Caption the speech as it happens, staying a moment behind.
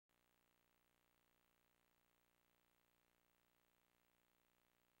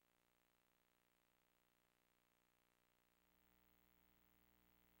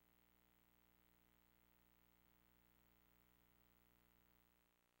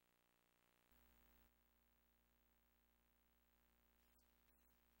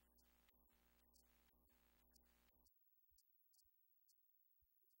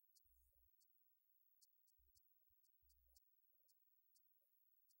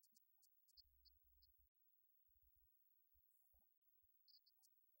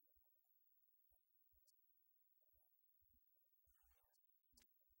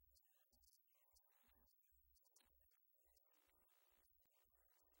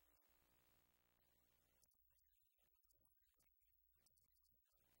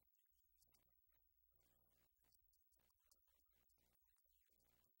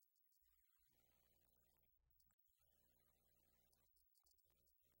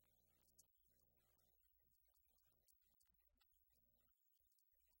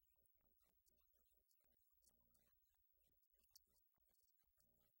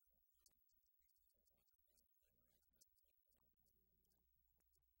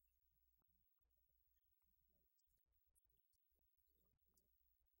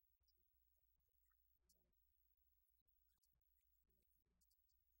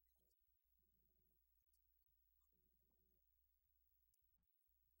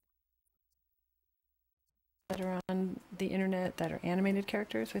that are on the internet that are animated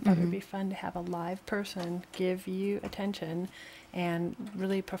characters. We thought it would be fun to have a live person give you attention and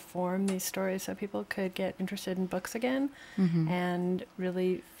really perform these stories so people could get interested in books again and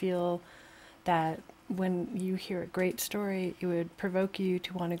really feel that when you hear a great story, it would provoke you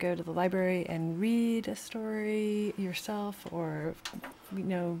to want to go to the library and read a story yourself, or, you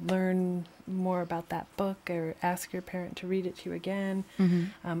know, learn more about that book, or ask your parent to read it to you again,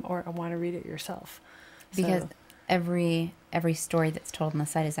 or want to read it yourself. Because every story that's told on the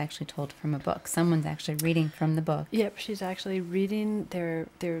site is actually told from a book. Someone's actually reading from the book. Yep, she's actually reading their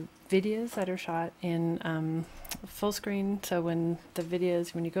videos that are shot in full screen. So when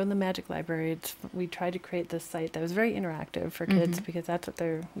you go in the Magic Library, we tried to create this site that was very interactive for kids, because that's what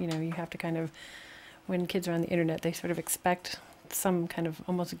they're, you know, you have to kind of, when kids are on the internet, they sort of expect some kind of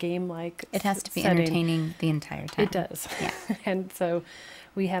almost game-like It has to be setting. Entertaining the entire time. It does. Yeah. And so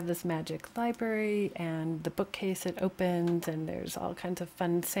we have this magic library, and the bookcase, it opens, and there's all kinds of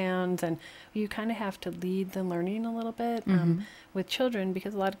fun sounds, and you kind of have to lead the learning a little bit with children,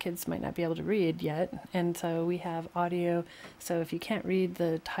 because a lot of kids might not be able to read yet, and so we have audio. So if you can't read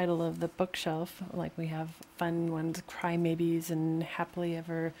the title of the bookshelf, like we have fun ones, Cry Maybes and Happily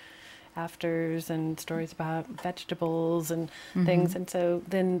Ever Afters, and stories about vegetables and things, and so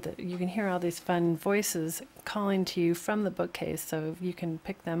then you can hear all these fun voices calling to you from the bookcase, so you can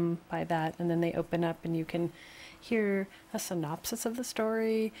pick them by that, and then they open up and you can hear a synopsis of the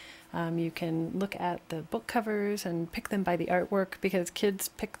story. You can look at the book covers and pick them by the artwork, because kids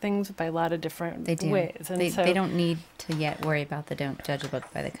pick things by a lot of different ways. And they don't need to yet worry about the don't judge a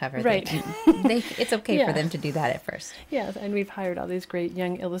book by the cover. Right. It's okay for them to do that at first. Yeah, and we've hired all these great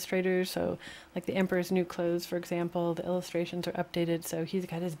young illustrators. So like the Emperor's New Clothes, for example, the illustrations are updated. So he's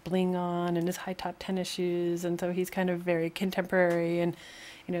got his bling on and his high top tennis shoes. And so he's kind of very contemporary, and,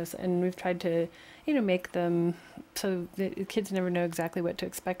 you know, and we've tried to, you know, make them so the kids never know exactly what to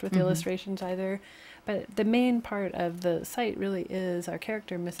expect with the illustrations either. But the main part of the site really is our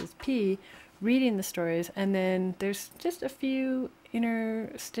character, Mrs. P, reading the stories, and then there's just a few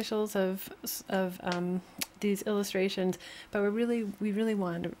interstitials of these illustrations, but we really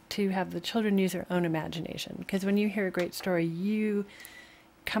want to have the children use their own imagination, because when you hear a great story, you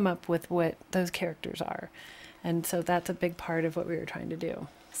come up with what those characters are, and so that's a big part of what we were trying to do.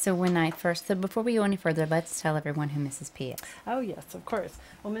 So before we go any further, let's tell everyone who Mrs. P is. Oh, yes, of course.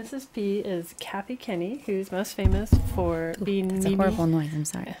 Well, Mrs. P is Kathy Kenny, who's most famous for being That's Mimi. a horrible noise, I'm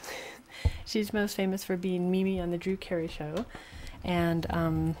sorry. She's most famous for being Mimi on the Drew Carey Show. And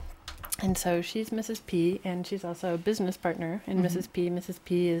so she's Mrs. P, and she's also a business partner in Mrs. P. Mrs.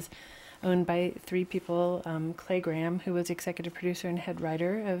 P is owned by three people. Clay Graham, who was executive producer and head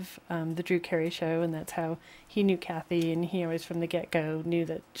writer of the Drew Carey Show, and that's how he knew Kathy, and he always from the get-go knew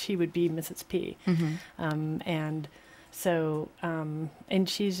that she would be Mrs. P. And so, and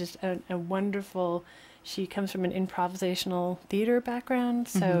she's just a wonderful, she comes from an improvisational theater background,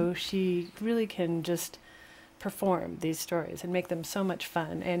 so she really can just perform these stories and make them so much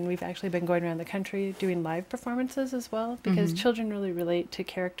fun. And we've actually been going around the country doing live performances as well, because children really relate to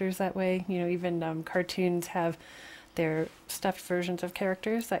characters that way. You know, even cartoons have their stuffed versions of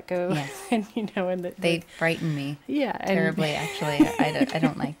characters that go, and you know, and they frighten me. Yeah, terribly. Actually, I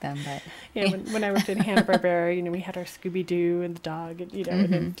don't like them, but yeah. When I worked in Hanna-Barbera, you know, we had our Scooby-Doo and the dog, and you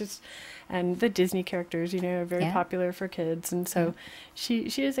know, and the Disney characters, you know, are very popular for kids, and so she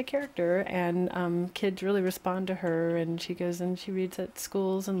is a character, and kids really respond to her, and she goes and she reads at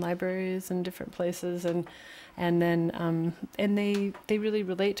schools and libraries and different places, and then and they really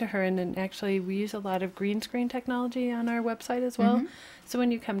relate to her, and then actually we use a lot of green screen technology on our website as well. So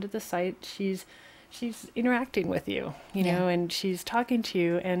when you come to the site, she's interacting with you, you know, and she's talking to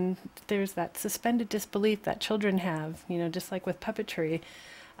you, and there's that suspended disbelief that children have, you know, just like with puppetry.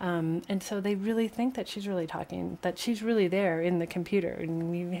 And so they really think that she's really talking, that she's really there in the computer.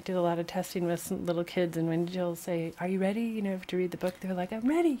 And we did a lot of testing with some little kids, and when Jill say, "Are you ready?" you know, to read the book, they're like, "I'm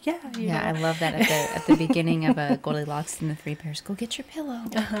ready." Yeah. You know? I love that at the beginning of a Goldilocks and the Three Bears. Go get your pillow.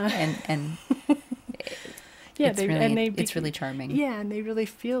 And yeah, it's really charming. Yeah, and they really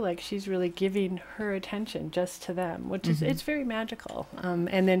feel like she's really giving her attention just to them, which is it's very magical.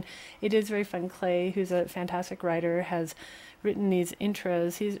 And then it is very fun. Clay, who's a fantastic writer, has written these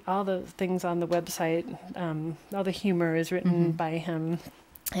intros. All the things on the website, all the humor is written by him,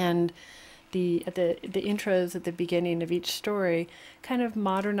 and the intros at the beginning of each story kind of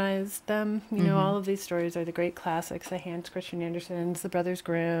modernize them. You know, all of these stories are the great classics, the Hans Christian Andersens, the Brothers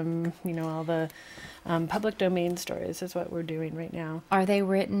Grimm, you know, all the public domain stories is what we're doing right now.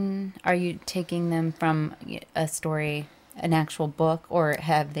 Are you taking them from a story an actual book, or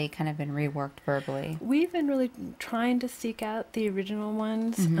have they kind of been reworked verbally? We've been really trying to seek out the original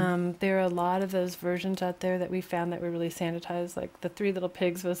ones. There are a lot of those versions out there that we found that were really sanitized. Like the Three Little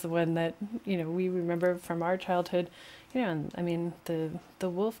Pigs was the one that, we remember from our childhood. And I mean, the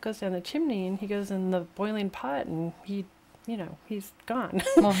wolf goes down the chimney and he goes in the boiling pot and he's gone.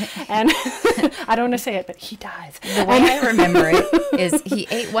 Well, and I don't want to say it, but he dies. The way I remember it is he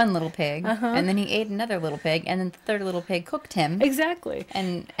ate one little pig, and then he ate another little pig, and then the third little pig cooked him. Exactly.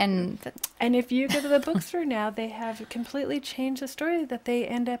 And if you go to the bookstore now, they have completely changed the story that they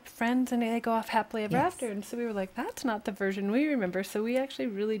end up friends and they go off happily ever after. And so we were like, that's not the version we remember. So we actually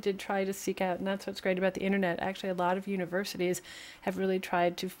really did try to seek out, and that's what's great about the internet. Actually, a lot of universities have really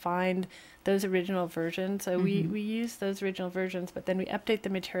tried to find those original versions. So we use those original versions, but then we update the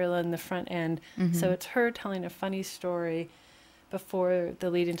material in the front end. So it's her telling a funny story before the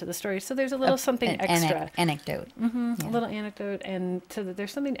lead into the story. So there's a little something extra. Anecdote. A little anecdote. And so that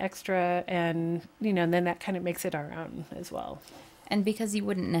there's something extra, and, and then that kind of makes it our own as well. And because you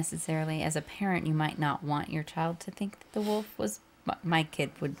wouldn't necessarily, as a parent, you might not want your child to think that the wolf was... My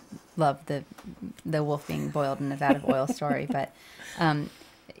kid would love the wolf being boiled in a vat of oil story, but...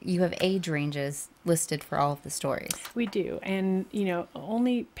 you have age ranges listed for all of the stories. We do. And,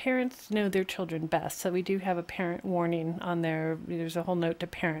 only parents know their children best. So we do have a parent warning on there. There's a whole note to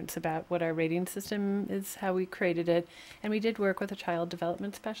parents about what our rating system is, how we created it. And we did work with a child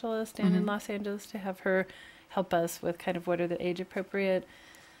development specialist down in Los Angeles to have her help us with kind of what are the age appropriate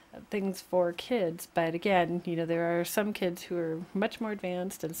things for kids. But again, there are some kids who are much more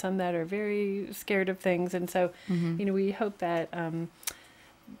advanced and some that are very scared of things. And so, we hope that...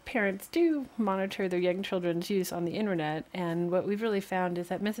 parents do monitor their young children's use on the internet, and what we've really found is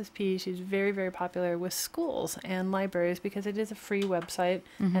that Mrs. P, she's very, very popular with schools and libraries because it is a free website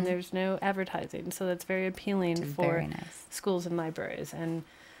and there's no advertising, so that's very appealing for schools and libraries. And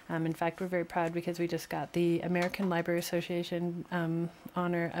in fact, we're very proud because we just got the American Library Association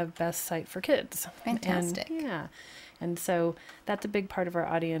honor of best site for kids. Fantastic. And so that's a big part of our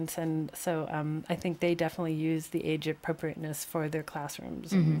audience. And so I think they definitely use the age appropriateness for their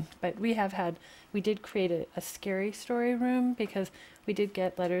classrooms. But we did create a scary story room because we did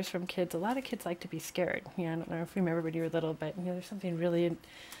get letters from kids. A lot of kids like to be scared. I don't know if you remember when you were little, but there's something really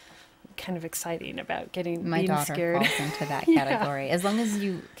kind of exciting about being scared. Falls into that category. As long as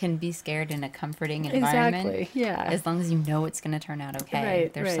you can be scared in a comforting environment. As long as you know it's going to turn out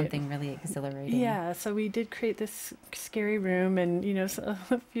okay. There's something really exhilarating. So we did create this scary room, and so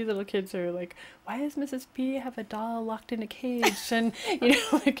a few little kids are like, why does Mrs. P have a doll locked in a cage? And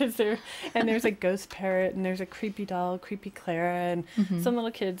because there's a ghost parrot, and there's a creepy doll, Creepy Clara, and some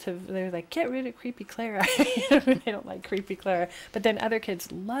little kids they're like, get rid of Creepy Clara. They don't like Creepy Clara, but then other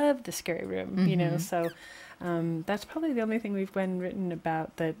kids love the scary room. So that's probably the only thing we've been written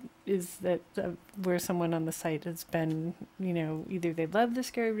about that is that where someone on the site has been, either they love the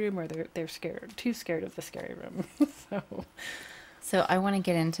scary room or they're too scared of the scary room. So I want to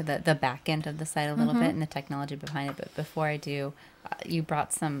get into the back end of the site a little bit and the technology behind it. But before I do, you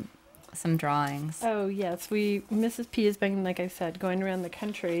brought some drawings. Oh, yes. Mrs. P has been, like I said, going around the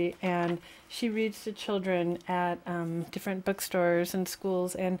country, and she reads to children at different bookstores and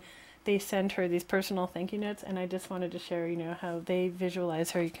schools, and they send her these personal thank you notes. And I just wanted to share, how they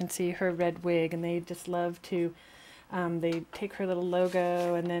visualize her. You can see her red wig, and they just love to... they take her little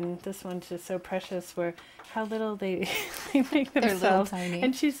logo, and then this one's just so precious where how little they make themselves.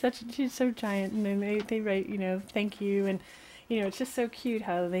 And she's so giant, and then they write, thank you, and it's just so cute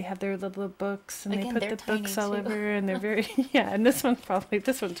how they have their little books, and they put the books all over, and they're very and this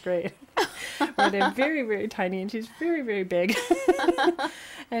one's great. Where they're very, very tiny, and she's very, very big.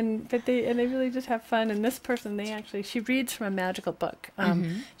 and they really just have fun. And this person, she reads from a magical book,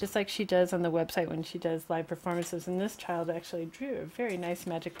 just like she does on the website when she does live performances. And this child actually drew a very nice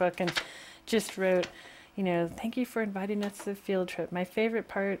magic book and just wrote, thank you for inviting us to the field trip. My favorite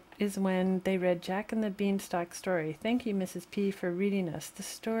part is when they read Jack and the Beanstalk story. Thank you, Mrs. P, for reading us. The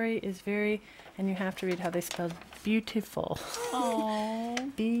story is very, and you have to read how they spelled beautiful.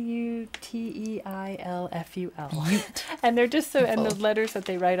 Aww. Buteilful. And they're just so, and the letters that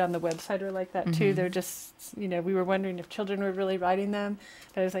they write on the website are like that too. They're just, we were wondering if children were really writing them.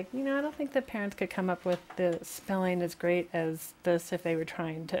 But I was like, I don't think the parents could come up with the spelling as great as this if they were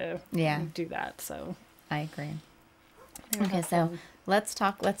trying to do that. So I agree. Okay, so let's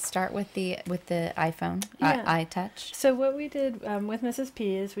start with the iPhone, iTouch. So what we did with Mrs.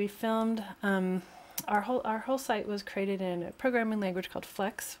 P is we filmed, our whole site was created in a programming language called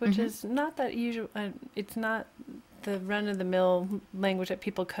Flex, which is not that usual. It's not the run-of-the-mill language that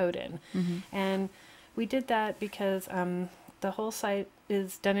people code in. And we did that because the whole site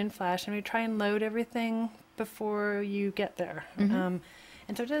is done in Flash, and we try and load everything before you get there.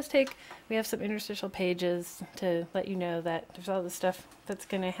 And so it does take, we have some interstitial pages to let you know that there's all this stuff that's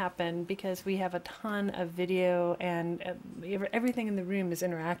going to happen, because we have a ton of video, and everything in the room is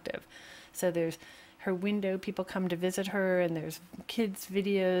interactive. So there's her window, people come to visit her, and there's kids'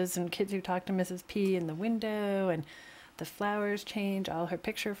 videos and kids who talk to Mrs. P in the window, and the flowers change, all her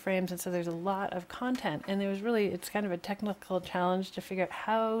picture frames, and so there's a lot of content. And it's kind of a technical challenge to figure out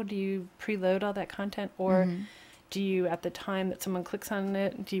how do you preload all that content, or do you, at the time that someone clicks on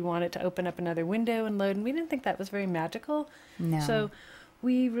it, do you want it to open up another window and load? And we didn't think that was very magical. No. So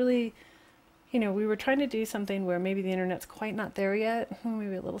we really, we were trying to do something where maybe the internet's quite not there yet.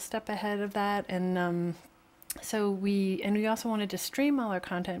 Maybe a little step ahead of that. And so we also wanted to stream all our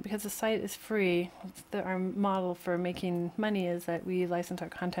content, because the site is free. Our model for making money is that we license our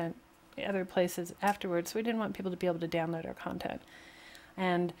content other places afterwards. So we didn't want people to be able to download our content.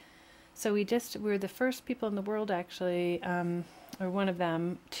 And so we're the first people in the world, actually, or one of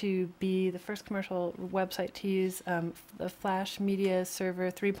them, to be the first commercial website to use the Flash Media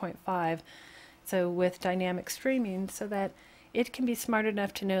Server 3.5, so with dynamic streaming, so that it can be smart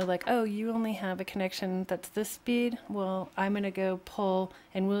enough to know, like, oh, you only have a connection that's this speed. Well, I'm going to go pull,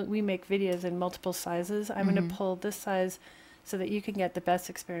 and we make videos in multiple sizes. I'm going to pull this size so that you can get the best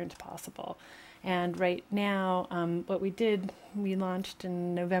experience possible. And right now, what we launched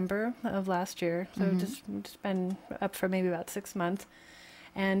in November of last year, so just been up for maybe about 6 months.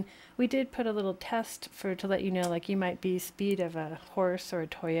 And we did put a little test to let you know, like, you might be speed of a horse or a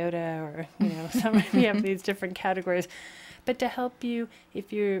Toyota, or, we have these different categories. But to help you,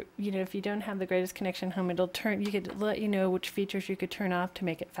 if you don't have the greatest connection home, you could let you know which features you could turn off to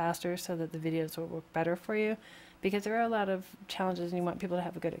make it faster, so that the videos will work better for you. Because there are a lot of challenges, and you want people to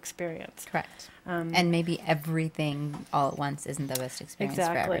have a good experience. Correct. And maybe everything all at once isn't the best experience for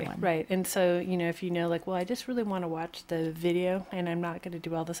everyone. Right. And so, if like, well, I just really want to watch the video, and I'm not going to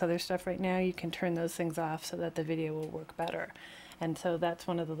do all this other stuff right now, you can turn those things off so that the video will work better. And so that's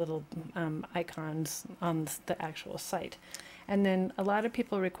one of the little icons on the actual site. And then a lot of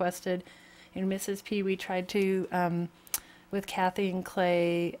people requested, in Mrs. P, we tried to, with Kathy and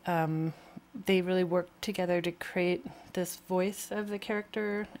Clay, they really worked together to create this voice of the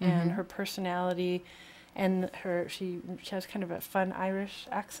character and her personality, and she has kind of a fun Irish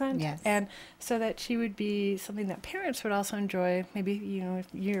accent. Yes. And so that she would be something that parents would also enjoy. Maybe, if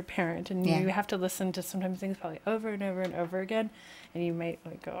you're a parent and you have to listen to sometimes things probably over and over and over again, and you might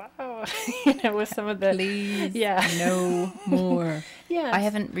like go, oh, with some of the... Please, no more. Yeah. I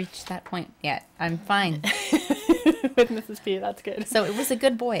haven't reached that point yet. I'm fine. With Mrs. P, that's good. So it was a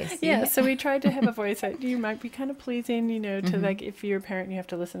good voice. Yeah, so we tried to have a voice that you might be kind of pleasing, to like, if you're a parent, you have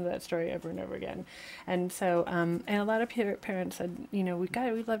to listen to that story over and over again. And so, and a lot of parents said,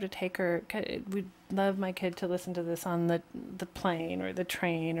 we'd love to take her, we'd love my kid to listen to this on the plane or the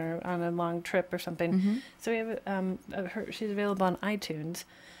train or on a long trip or something. So we have she's available on iTunes,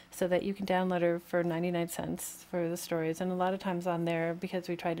 so that you can download her for 99 cents for the stories. And a lot of times on there, because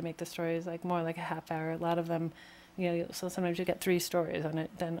we tried to make the stories like more like a half hour, a lot of them, so sometimes you get 3 stories on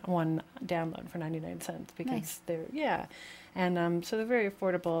it, then one download for 99 cents, because they're, and so they're very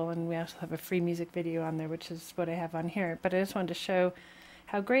affordable. And we also have a free music video on there, which is what I have on here. But I just wanted to show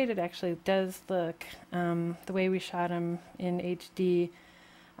how great it actually does look. The way we shot them in HD,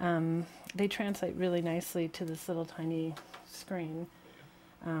 they translate really nicely to this little tiny screen.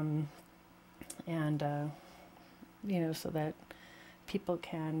 So that people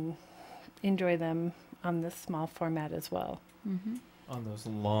can enjoy them on this small format as well. On those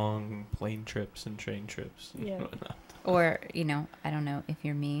long plane trips and train trips. Yeah. Or, I don't know, if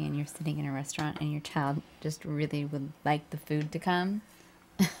you're me and you're sitting in a restaurant and your child just really would like the food to come.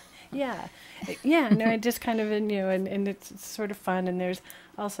 I just kind of, and it's sort of fun. And there's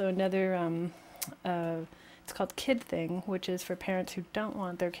also another, it's called Kid Thing, which is for parents who don't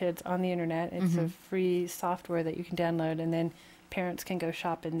want their kids on the internet. It's a free software that you can download, and then parents can go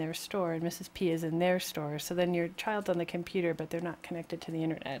shop in their store, and Mrs. P is in their store. So then your child's on the computer, but they're not connected to the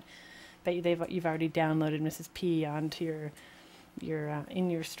internet. But you've already downloaded Mrs. P onto your in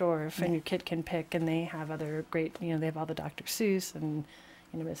your store, and your kid can pick, and they have other great, they have all the Dr. Seuss and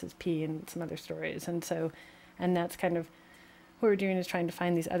Mrs. P and some other stories. And so, and that's kind of what we're doing, is trying to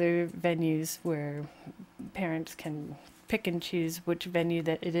find these other venues where parents can pick and choose which venue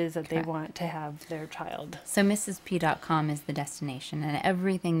that it is that they want to have their child. So MrsP.com is the destination, and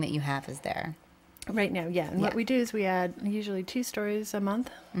everything that you have is there. Right now, yeah. And what we do is we add usually 2 stories a month,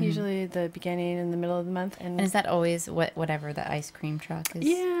 usually the beginning and the middle of the month. And is that always whatever the ice cream truck is?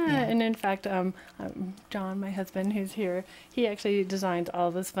 Yeah. And in fact, John, my husband, who's here, he actually designs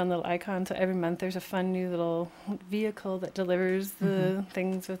all this fun little icons. So every month there's a fun new little vehicle that delivers the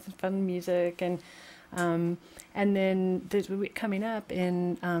things with fun music. And then there's coming up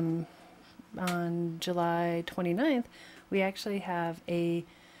in on July 29th, we actually have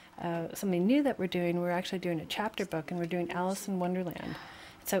something new that we're doing. We're actually doing a chapter book, and we're doing Alice in Wonderland.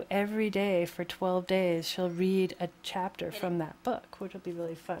 So every day for 12 days, she'll read a chapter from that book, which will be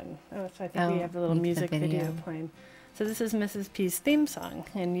really fun. Oh, so I think we have a little music video playing. So this is Mrs. P's theme song,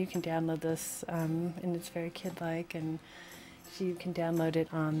 and you can download this, and it's very kid-like, and you can download it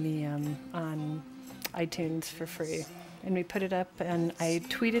on the on iTunes for free. And we put it up, and I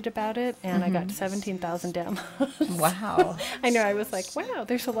tweeted about it, and I got 17,000 downloads. Wow. I know, I was like, wow,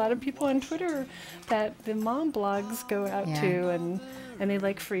 there's a lot of people on Twitter that the mom blogs go out to, and they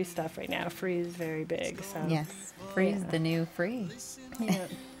like free stuff right now. Free is very big. So yes, free is the new free. Yeah.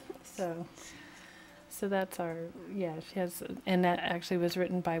 So that's our, she has, and that actually was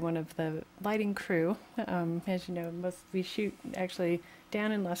written by one of the lighting crew. As you know, we shoot actually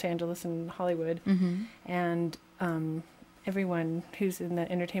down in Los Angeles and Hollywood, and everyone who's in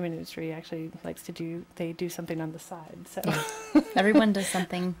the entertainment industry actually likes to do something on the side. So everyone does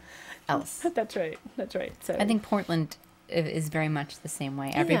something else. That's right. So I think Portland is very much the same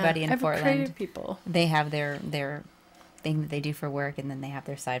way. Everybody in Portland, people, they have their thing that they do for work, and then they have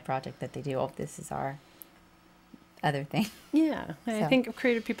their side project that they do. Oh, this is our other thing. Yeah, and I think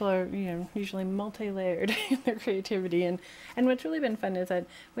creative people are, usually multi-layered in their creativity, and what's really been fun is that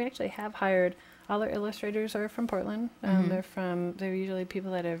we actually have hired, all our illustrators are from Portland. They're usually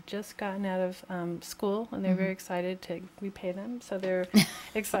people that have just gotten out of school, and they're very excited we pay them, so they're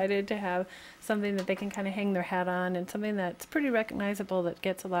excited to have something that they can kind of hang their hat on, and something that's pretty recognizable, that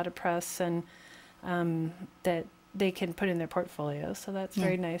gets a lot of press, and that they can put in their portfolio. So that's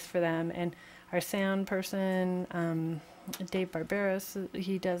very nice for them. And our sound person, Dave Barberos,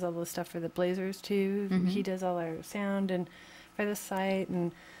 he does all the stuff for the Blazers too. He does all our sound and for the site,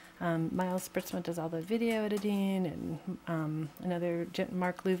 and Miles Spritzman does all the video editing, and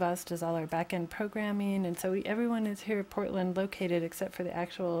Mark Luvas does all our back-end programming. And so everyone is here at Portland located except for the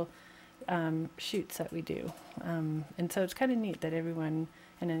actual shoots that we do. And so it's kind of neat that everyone,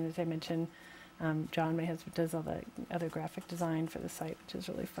 and then as I mentioned, John, my husband, does all the other graphic design for the site, which is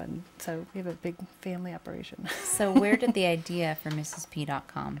really fun. So we have a big family operation. So where did the idea for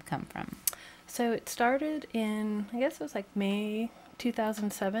MrsP.com come from? So it started in, I guess it was like May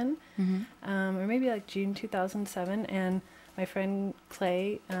 2007, or maybe like June 2007. And my friend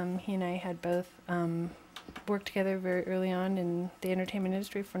Clay, he and I had both worked together very early on in the entertainment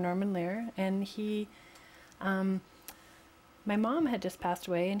industry for Norman Lear. And he... my mom had just passed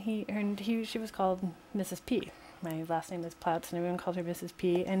away, and she was called Mrs. P. My last name is Plautz, and everyone called her Mrs.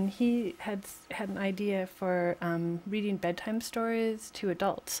 P. And he had an idea for reading bedtime stories to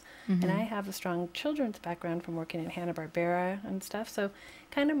adults. And I have a strong children's background from working at Hanna-Barbera and stuff, so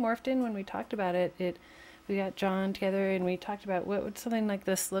kind of morphed in when we talked about it. We got John together, and we talked about what would something like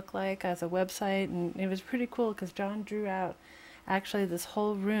this look like as a website, and it was pretty cool because John drew out actually this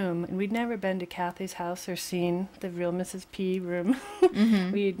whole room, and we'd never been to Kathy's house or seen the real Mrs. P room.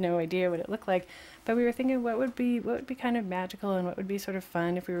 We had no idea what it looked like, but we were thinking what would be kind of magical, and what would be sort of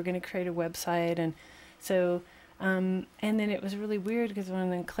fun if we were going to create a website. And so and then it was really weird because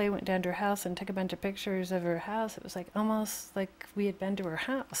when Clay went down to her house and took a bunch of pictures of her house, it was like almost like we had been to her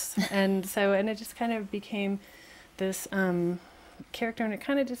house. And it just kind of became this character, and it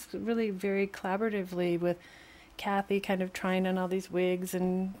kind of just really very collaboratively with Kathy kind of trying on all these wigs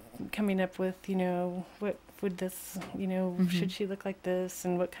and coming up with, what would this, should she look like this,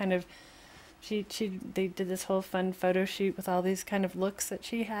 and what kind of, they did this whole fun photo shoot with all these kind of looks that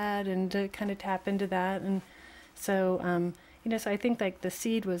she had, and to kind of tap into that. And so, so I think like the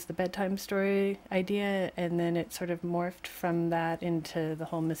seed was the bedtime story idea, and then it sort of morphed from that into the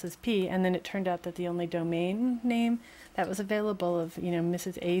whole Mrs. P. And then it turned out that the only domain name that was available of,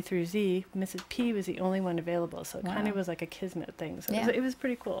 Mrs. A through Z, Mrs. P was the only one available. So it kind of was like a kismet thing. So it was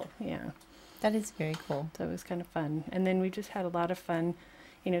pretty cool. Yeah. That is very cool. So it was kind of fun. And then we just had a lot of fun,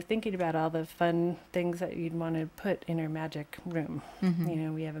 thinking about all the fun things that you'd want to put in our magic room.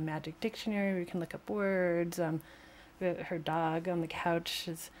 We have a magic dictionary where you can look up words. Her dog on the couch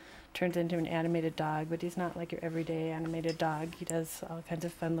turns into an animated dog, but he's not like your everyday animated dog. He does all kinds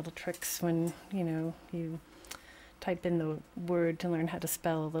of fun little tricks when, you type in the word to learn how to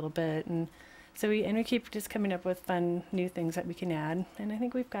spell a little bit. And so we keep just coming up with fun new things that we can add. And I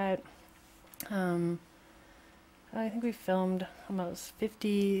think we've got I think we filmed almost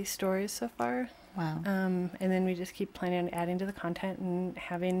 50 stories so far. Wow. And then we just keep planning on adding to the content and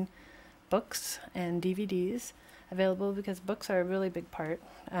having books and DVDs available, because books are a really big part.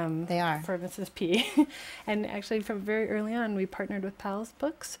 They are. For Mrs. P. And actually from very early on, we partnered with Pal's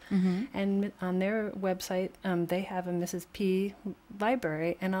Books. And on their website, they have a Mrs. P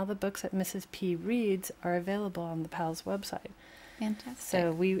library, and all the books that Mrs. P reads are available on the Pal's website. Fantastic.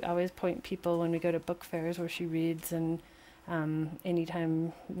 So we always point people when we go to book fairs where she reads, and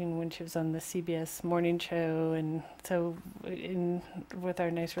anytime, when she was on the CBS morning show, and so with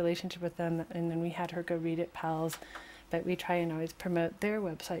our nice relationship with them, and then we had her go read at Pal's, but we try and always promote their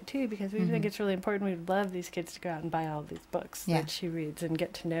website too, because we think it's really important. We'd love these kids to go out and buy all these books that she reads and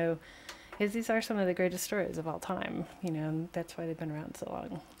get to know, because these are some of the greatest stories of all time, and that's why they've been around so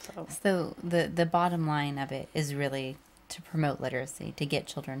long. So the bottom line of it is really to promote literacy, to get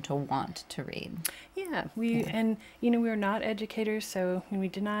children to want to read. And we're not educators, so we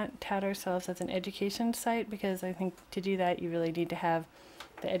did not tout ourselves as an education site, because I think to do that you really need to have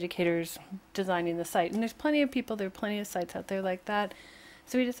the educators designing the site, and there's plenty of people, there are plenty of sites out there like that.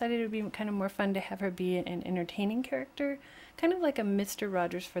 So we decided it would be kind of more fun to have her be an entertaining character, kind of like a Mr.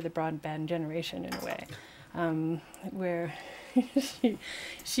 Rogers for the broadband generation in a way, where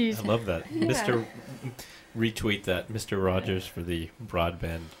she's. I love that. Mr. Retweet that, Mr. Rogers for the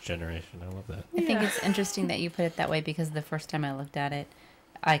broadband generation. I love that. I think it's interesting that you put it that way, because the first time I looked at it,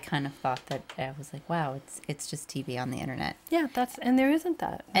 I kind of thought that, I was like, wow, it's just TV on the internet. Yeah, and there isn't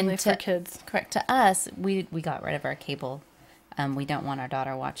that really for kids. Correct. To us, we got rid of our cable. We don't want our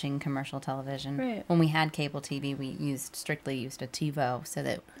daughter watching commercial television. Right. When we had cable TV, we strictly used a TiVo so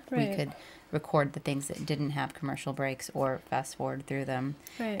that we could record the things that didn't have commercial breaks or fast forward through them.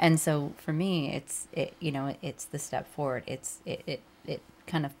 Right. And so for me, it's the step forward. It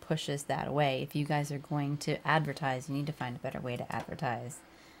kind of pushes that away. If you guys are going to advertise, you need to find a better way to advertise,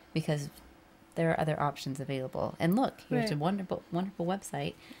 because there are other options available. And look, here's a wonderful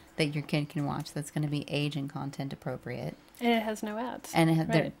website that your kid can watch that's going to be age and content appropriate. And it has no ads.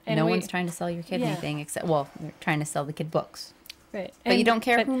 And no one's trying to sell your kid anything except, they're trying to sell the kid books. Right. But you don't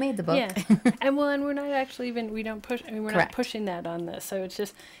care who made the book. Yeah. and we're not actually we don't push, we're Correct. not pushing that on this. So it's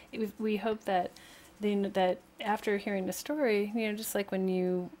just, we hope that that after hearing the story, just like when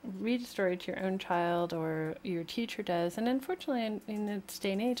you read a story to your own child or your teacher does, and unfortunately in this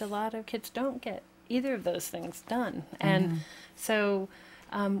day and age, a lot of kids don't get either of those things done. And so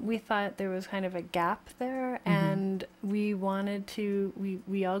we thought there was kind of a gap there, and we wanted to,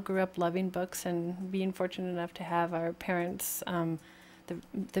 we all grew up loving books and being fortunate enough to have our parents,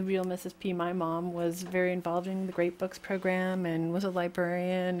 the real Mrs. P, my mom, was very involved in the Great Books program and was a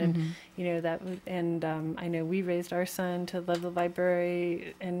librarian, and I know we raised our son to love the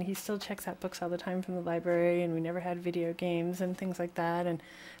library, and he still checks out books all the time from the library, and we never had video games and things like that, and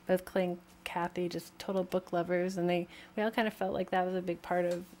both Clay and Kathy, just total book lovers, and we all kind of felt like that was a big part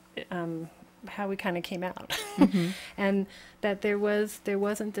of how we kind of came out, and that there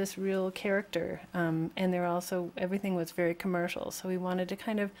wasn't this real character, and there also, everything was very commercial, so we wanted to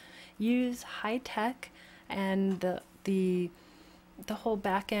kind of use high tech and the whole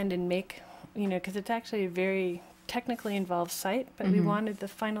back end and make, because it's actually a very technically involved site, but we wanted the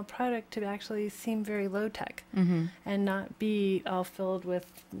final product to actually seem very low tech and not be all filled with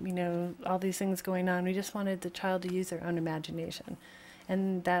all these things going on. We just wanted the child to use their own imagination,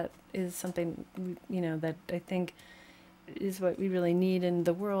 and that is something that I think is what we really need in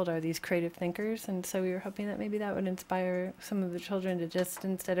the world, are these creative thinkers. And so we were hoping that maybe that would inspire some of the children to just,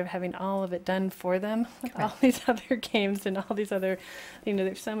 instead of having all of it done for them with all these other games and all these other,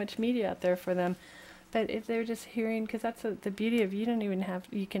 there's so much media out there for them. But if they're just hearing, because that's the beauty of,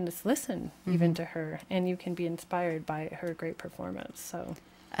 you can just listen even to her, and you can be inspired by her great performance. So,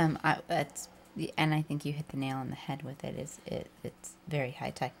 and I think you hit the nail on the head with it. It's very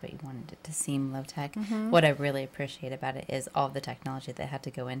high tech, but you wanted it to seem low tech. What I really appreciate about it is all the technology that had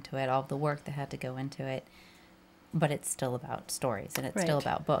to go into it, all the work that had to go into it. But it's still about stories, and it's still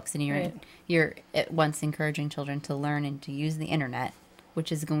about books, and you're at once encouraging children to learn and to use the internet, which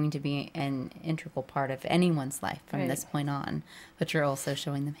is going to be an integral part of anyone's life from this point on. But you're also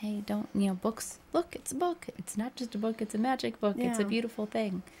showing them, hey, books, look, it's a book. It's not just a book, it's a magic book. Yeah. It's a beautiful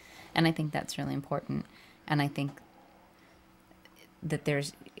thing. And I think that's really important. And I think that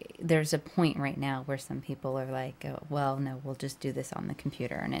there's a point right now where some people are like, oh, well, no, we'll just do this on the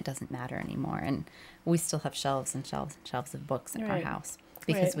computer and it doesn't matter anymore. And we still have shelves and shelves and shelves of books in our house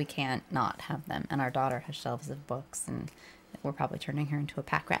because we can't not have them. And our daughter has shelves of books, and we're probably turning her into a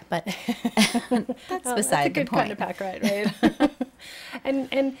pack rat, but that's beside the point. That's a good kind of pack rat, right?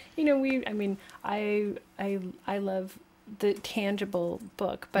 And you know, I love the tangible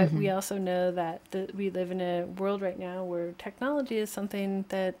book, but we also know that we live in a world right now where technology is something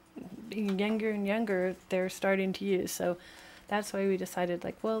that younger and younger they're starting to use. So that's why we decided,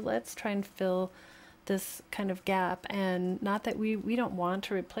 like, well, let's try and fill this kind of gap. And not that we don't want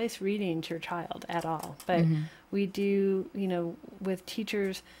to replace reading to your child at all, but we do, you know, with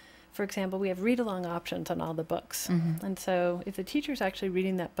teachers, for example, we have read-along options on all the books. And so if the teacher's actually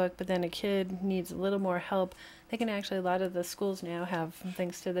reading that book, but then a kid needs a little more help, they can actually, a lot of the schools now have,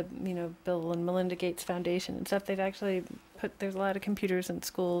 thanks to the, you know, Bill and Melinda Gates Foundation and stuff, they've actually there's a lot of computers in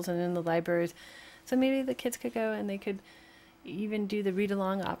schools and in the libraries. So maybe the kids could go and they could even do the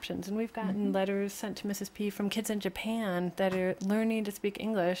read-along options. And we've gotten letters sent to Mrs. P from kids in Japan that are learning to speak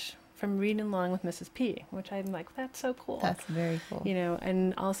English from reading along with Mrs. P, which I'm like, that's so cool. That's very cool. You know,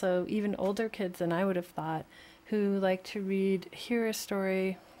 and also even older kids than I would have thought who like to hear a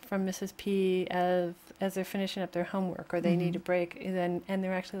story from Mrs. P as they're finishing up their homework or they need a break, and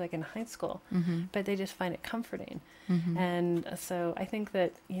they're actually like in high school, but they just find it comforting. And so I think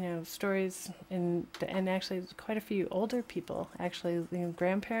that, you know, stories and actually quite a few older people, actually, you know,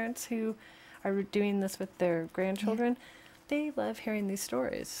 grandparents who are doing this with their grandchildren, they love hearing these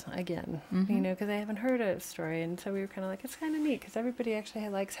stories again, you know, because they haven't heard a story. And so we were kind of like, it's kind of neat because everybody actually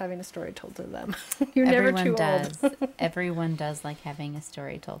likes having a story told to them. You're never too old. Everyone does like having a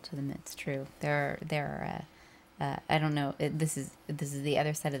story told to them. It's true. There are I don't know, this is the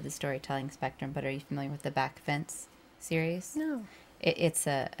other side of the storytelling spectrum, but are you familiar with the Back Fence series? No. It's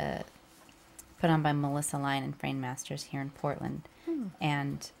a put on by Melissa Lyon and Frame Masters here in Portland.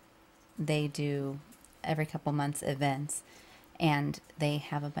 And they do every couple months events, and they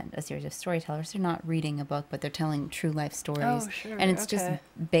have a series of storytellers. They're not reading a book, but they're telling true life stories. Oh, sure. And it's just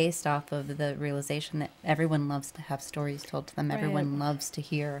based off of the realization that everyone loves to have stories told to them. Right. Everyone loves to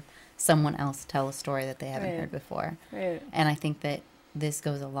hear someone else tell a story that they haven't heard before. Right. And I think that this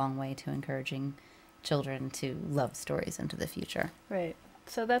goes a long way to encouraging children to love stories into the future. Right.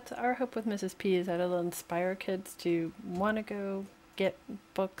 So that's our hope with Mrs. P, is that it'll inspire kids to want to go get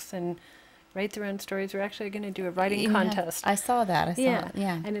books and write their own stories. We're actually going to do a writing contest. I saw that. Yeah.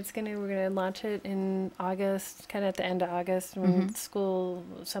 And we're going to launch it in August, kind of at the end of August when school,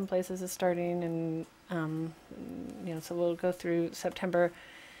 some places is starting, and you know, so we'll go through September.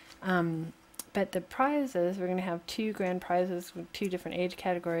 But the prizes, we're going to have 2 grand prizes with 2 different age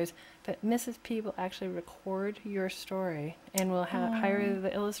categories. But Mrs. P will actually record your story, and we'll hire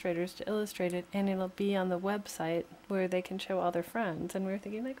the illustrators to illustrate it, and it'll be on the website where they can show all their friends. And we were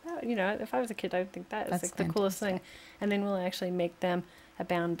thinking, like, that, you know, if I was a kid, I would think that's like the coolest thing. And then we'll actually make them a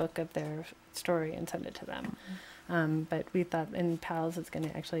bound book of their story and send it to them. But we thought, and PALS is going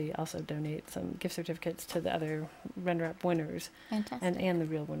to actually also donate some gift certificates to the other runner-up winners. Fantastic. And the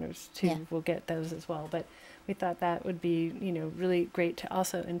real winners, too. Yeah. We'll get those as well. But we thought that would be, you know, really great to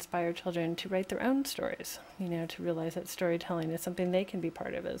also inspire children to write their own stories, you know, to realize that storytelling is something they can be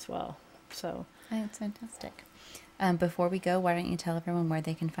part of as well. So that's fantastic. Before we go, why don't you tell everyone where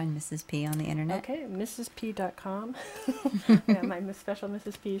they can find Mrs. P on the internet? Okay, mrsp.com. I got my special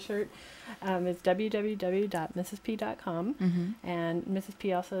Mrs. P shirt. It's www.mrsp.com. And Mrs.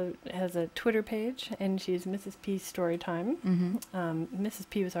 P also has a Twitter page, and she's Mrs. P Storytime. Mrs.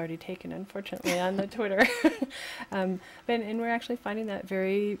 P was already taken, unfortunately, on the Twitter. And we're actually finding that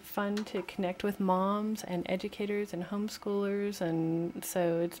very fun to connect with moms and educators and homeschoolers. And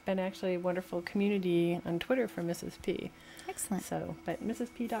so it's been actually a wonderful community on Twitter for Mrs. P. Excellent. So, but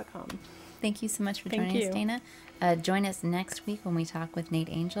mrsp.com. Thank you so much for joining us, Dana. Join us next week when we talk with Nate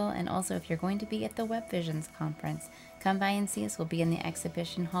Angel. And also, if you're going to be at the Web Visions Conference, come by and see us. We'll be in the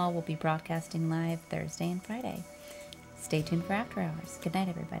exhibition hall. We'll be broadcasting live Thursday and Friday. Stay tuned for After Hours. Good night,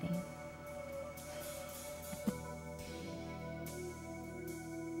 everybody.